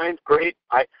need to find. Great.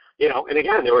 And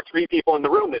again, there were 3 people in the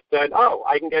room that said, "Oh,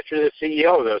 I can get you the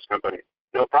CEO of those companies.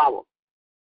 No problem."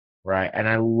 Right. And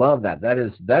I love that. That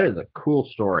is a cool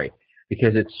story,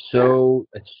 because it's so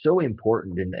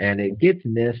important, and it gets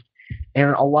missed.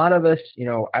 And a lot of us,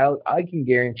 I can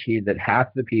guarantee that half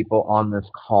the people on this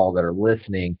call that are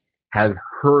listening have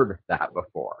heard that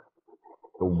before.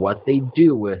 But what they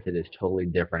do with it is totally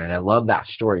different. And I love that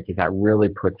story because that really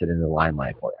puts it in the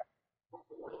limelight for you.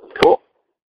 Cool.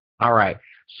 All right.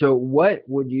 So what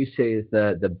would you say is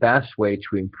the best way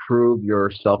to improve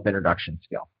your self-introduction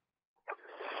skill?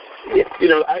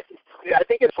 I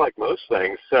think it's like most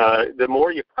things. The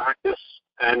more you practice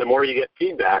and the more you get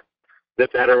feedback, the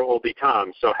better it will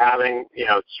become. So having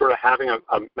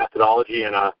a methodology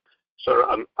and a sort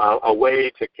of a way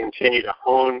to continue to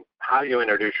hone how you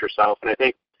introduce yourself. And I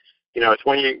think, it's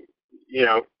when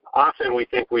often we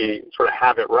think we sort of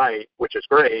have it right, which is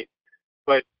great,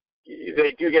 but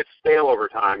they do get stale over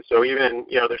time. So even,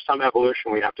 there's some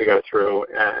evolution we have to go through.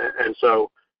 And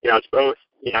so, it's both,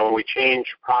 when we change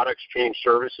products, change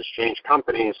services, change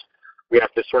companies, we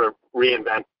have to sort of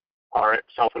reinvent our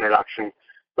self-introduction.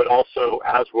 But also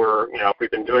as if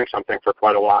we've been doing something for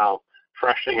quite a while,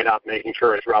 freshening it up, making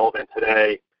sure it's relevant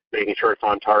today, making sure it's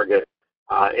on target,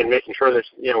 and making sure that,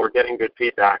 we're getting good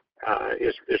feedback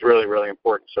is really, really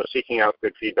important. So seeking out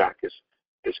good feedback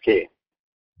is key.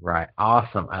 Right.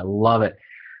 Awesome. I love it.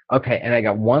 Okay. And I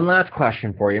got one last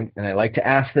question for you. And I like to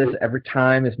ask this every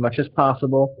time as much as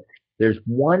possible. There's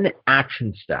one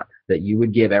action step that you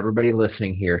would give everybody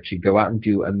listening here to go out and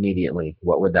do immediately.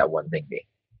 What would that one thing be?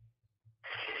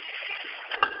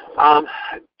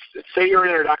 Say your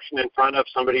introduction in front of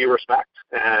somebody you respect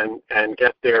and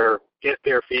get their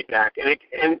feedback.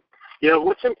 And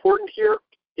what's important here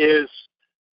is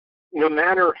no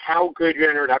matter how good your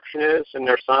introduction is, and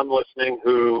there's some listening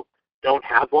who don't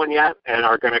have one yet and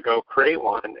are going to go create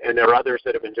one, and there are others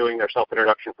that have been doing their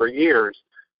self-introduction for years.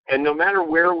 And no matter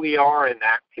where we are in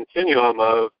that continuum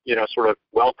of, sort of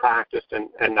well-practiced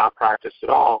and not practiced at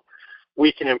all,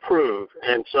 we can improve.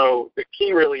 And so the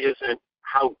key really isn't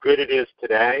how good it is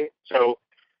today. So,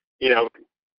 so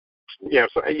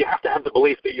you have to have the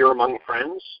belief that you're among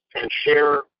friends and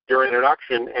share your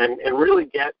introduction and really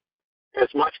get as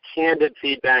much candid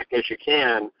feedback as you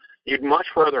can. You'd much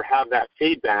rather have that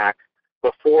feedback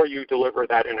before you deliver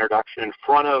that introduction in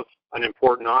front of an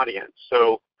important audience.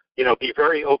 So, be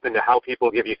very open to how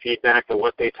people give you feedback and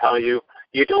what they tell you.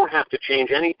 You don't have to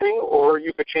change anything, or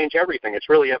you could change everything. It's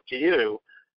really up to you.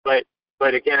 But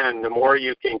again, the more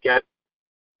you can get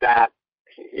that,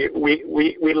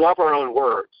 we love our own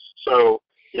words. So,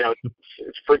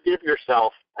 forgive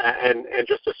yourself and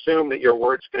just assume that your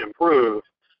words can improve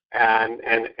and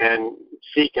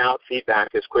seek out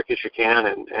feedback as quick as you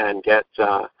can and get,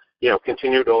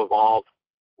 continue to evolve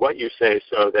what you say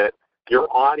so that your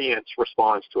audience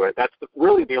responds to it. That's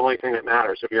really the only thing that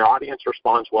matters. If your audience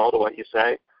responds well to what you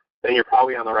say, then you're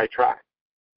probably on the right track.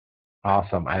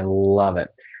 Awesome. I love it.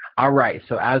 All right.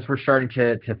 So as we're starting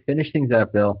to finish things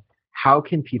up, Bill, how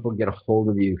can people get a hold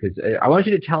of you? Because I want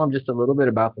you to tell them just a little bit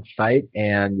about the site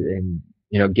and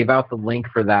give out the link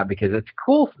for that because it's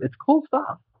cool. It's cool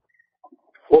stuff.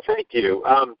 Well, thank you.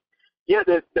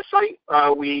 The site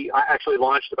I actually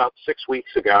launched about 6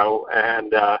 weeks ago,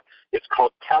 and it's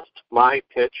called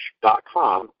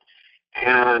testmypitch.com.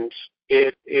 And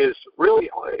it is really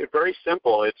very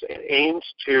simple. It aims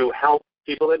to help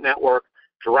people that network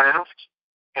draft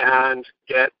and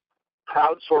get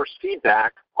crowdsourced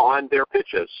feedback on their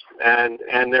pitches and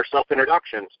their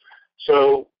self-introductions.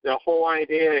 So the whole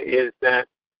idea is that,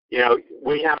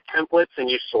 we have templates and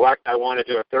you select, I want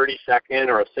to do a 30-second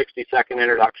or a 60-second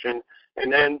introduction,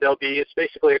 and then it's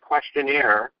basically a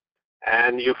questionnaire,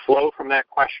 and you flow from that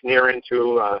questionnaire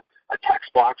into a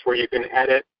text box where you can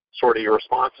edit sort of your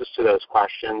responses to those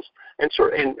questions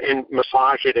and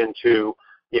massage it into,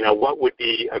 what would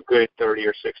be a good 30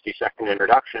 or 60-second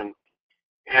introduction.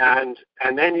 And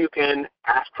then you can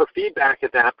ask for feedback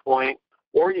at that point,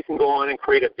 or you can go on and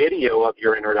create a video of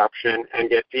your introduction and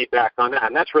get feedback on that.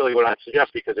 And that's really what I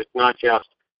suggest because it's not just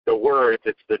the words,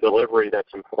 it's the delivery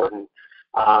that's important.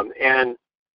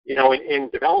 In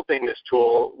developing this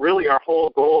tool, really our whole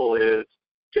goal is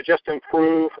to just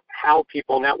improve how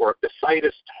people network. The site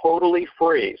is totally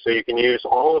free, so you can use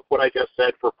all of what I just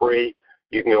said for free.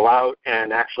 You can go out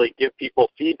and actually give people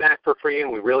feedback for free,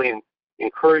 and we really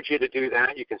encourage you to do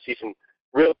that. You can see some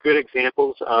real good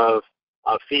examples of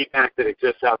feedback that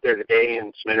exists out there today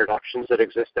and some introductions that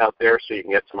exist out there so you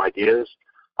can get some ideas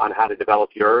on how to develop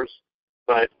yours.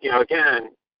 But, again,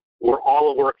 we're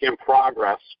all a work in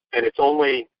progress, and it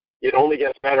only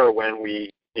gets better when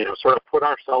we, sort of put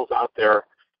ourselves out there,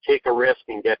 take a risk,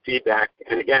 and get feedback.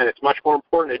 And, again, it's much more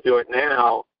important to do it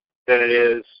now than it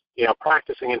is,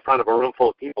 practicing in front of a room full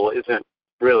of people isn't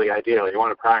really ideal. You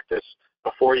want to practice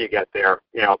before you get there.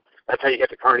 That's how you get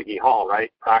to Carnegie Hall,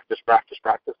 right? Practice, practice,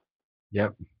 practice.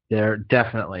 Yep, there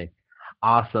definitely.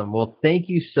 Awesome. Well, thank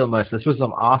you so much. This was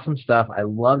some awesome stuff. I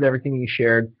loved everything you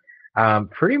shared.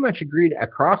 Pretty much agreed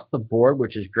across the board,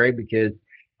 which is great because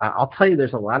I'll tell you,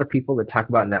 there's a lot of people that talk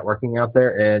about networking out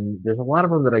there, and there's a lot of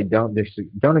them that I don't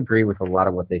agree with a lot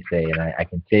of what they say. And I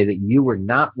can say that you were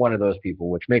not one of those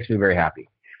people, which makes me very happy.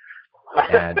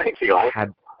 And Thanks, Eli.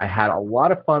 I had a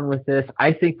lot of fun with this.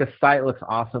 I think the site looks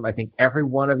awesome. I think every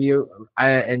one of you,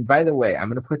 and by the way, I'm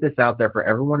going to put this out there for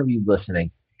every one of you listening.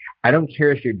 I don't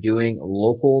care if you're doing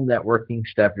local networking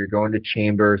stuff, you're going to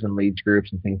chambers and leads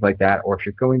groups and things like that, or if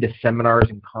you're going to seminars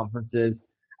and conferences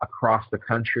across the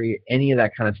country, any of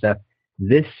that kind of stuff.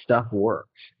 This stuff works.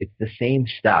 It's the same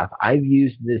stuff. I've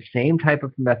used the same type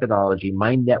of methodology.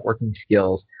 My networking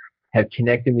skills have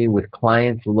connected me with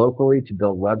clients locally to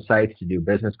build websites, to do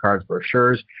business cards,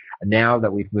 brochures. Now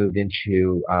that we've moved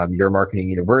into Your Marketing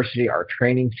University, our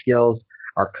training skills,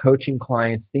 our coaching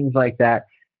clients, things like that,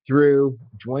 through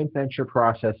joint venture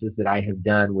processes that I have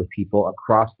done with people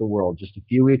across the world. Just a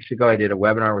few weeks ago, I did a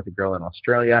webinar with a girl in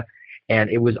Australia, and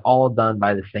it was all done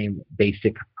by the same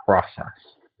basic process,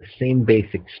 the same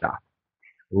basic stuff.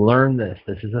 Learn this.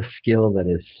 This is a skill that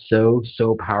is so,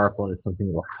 so powerful, and it's something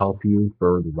that will help you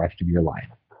for the rest of your life.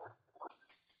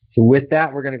 So with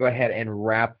that, we're going to go ahead and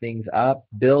wrap things up.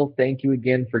 Bill, thank you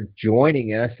again for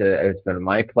joining us. It's been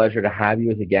my pleasure to have you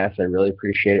as a guest. I really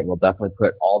appreciate it. We'll definitely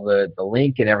put all the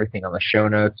link and everything on the show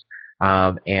notes.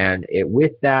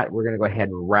 With that, we're going to go ahead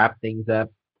and wrap things up.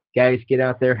 Guys, get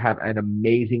out there, have an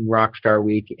amazing Rockstar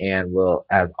Week, and we'll,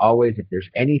 as always, if there's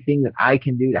anything that I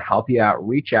can do to help you out,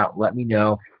 reach out, let me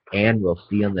know, and we'll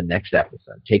see you on the next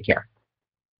episode. Take care.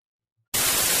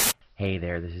 Hey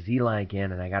there, this is Eli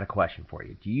again, and I got a question for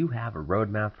you. Do you have a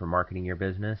roadmap for marketing your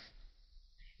business?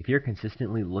 If you're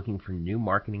consistently looking for new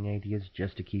marketing ideas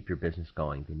just to keep your business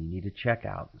going, then you need to check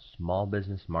out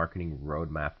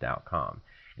smallbusinessmarketingroadmap.com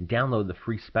and download the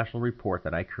free special report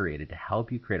that I created to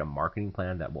help you create a marketing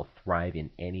plan that will thrive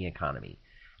in any economy.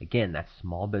 Again, that's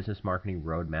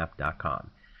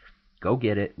smallbusinessmarketingroadmap.com. Go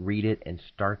get it, read it, and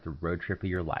start the road trip of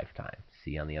your lifetime.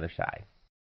 See you on the other side.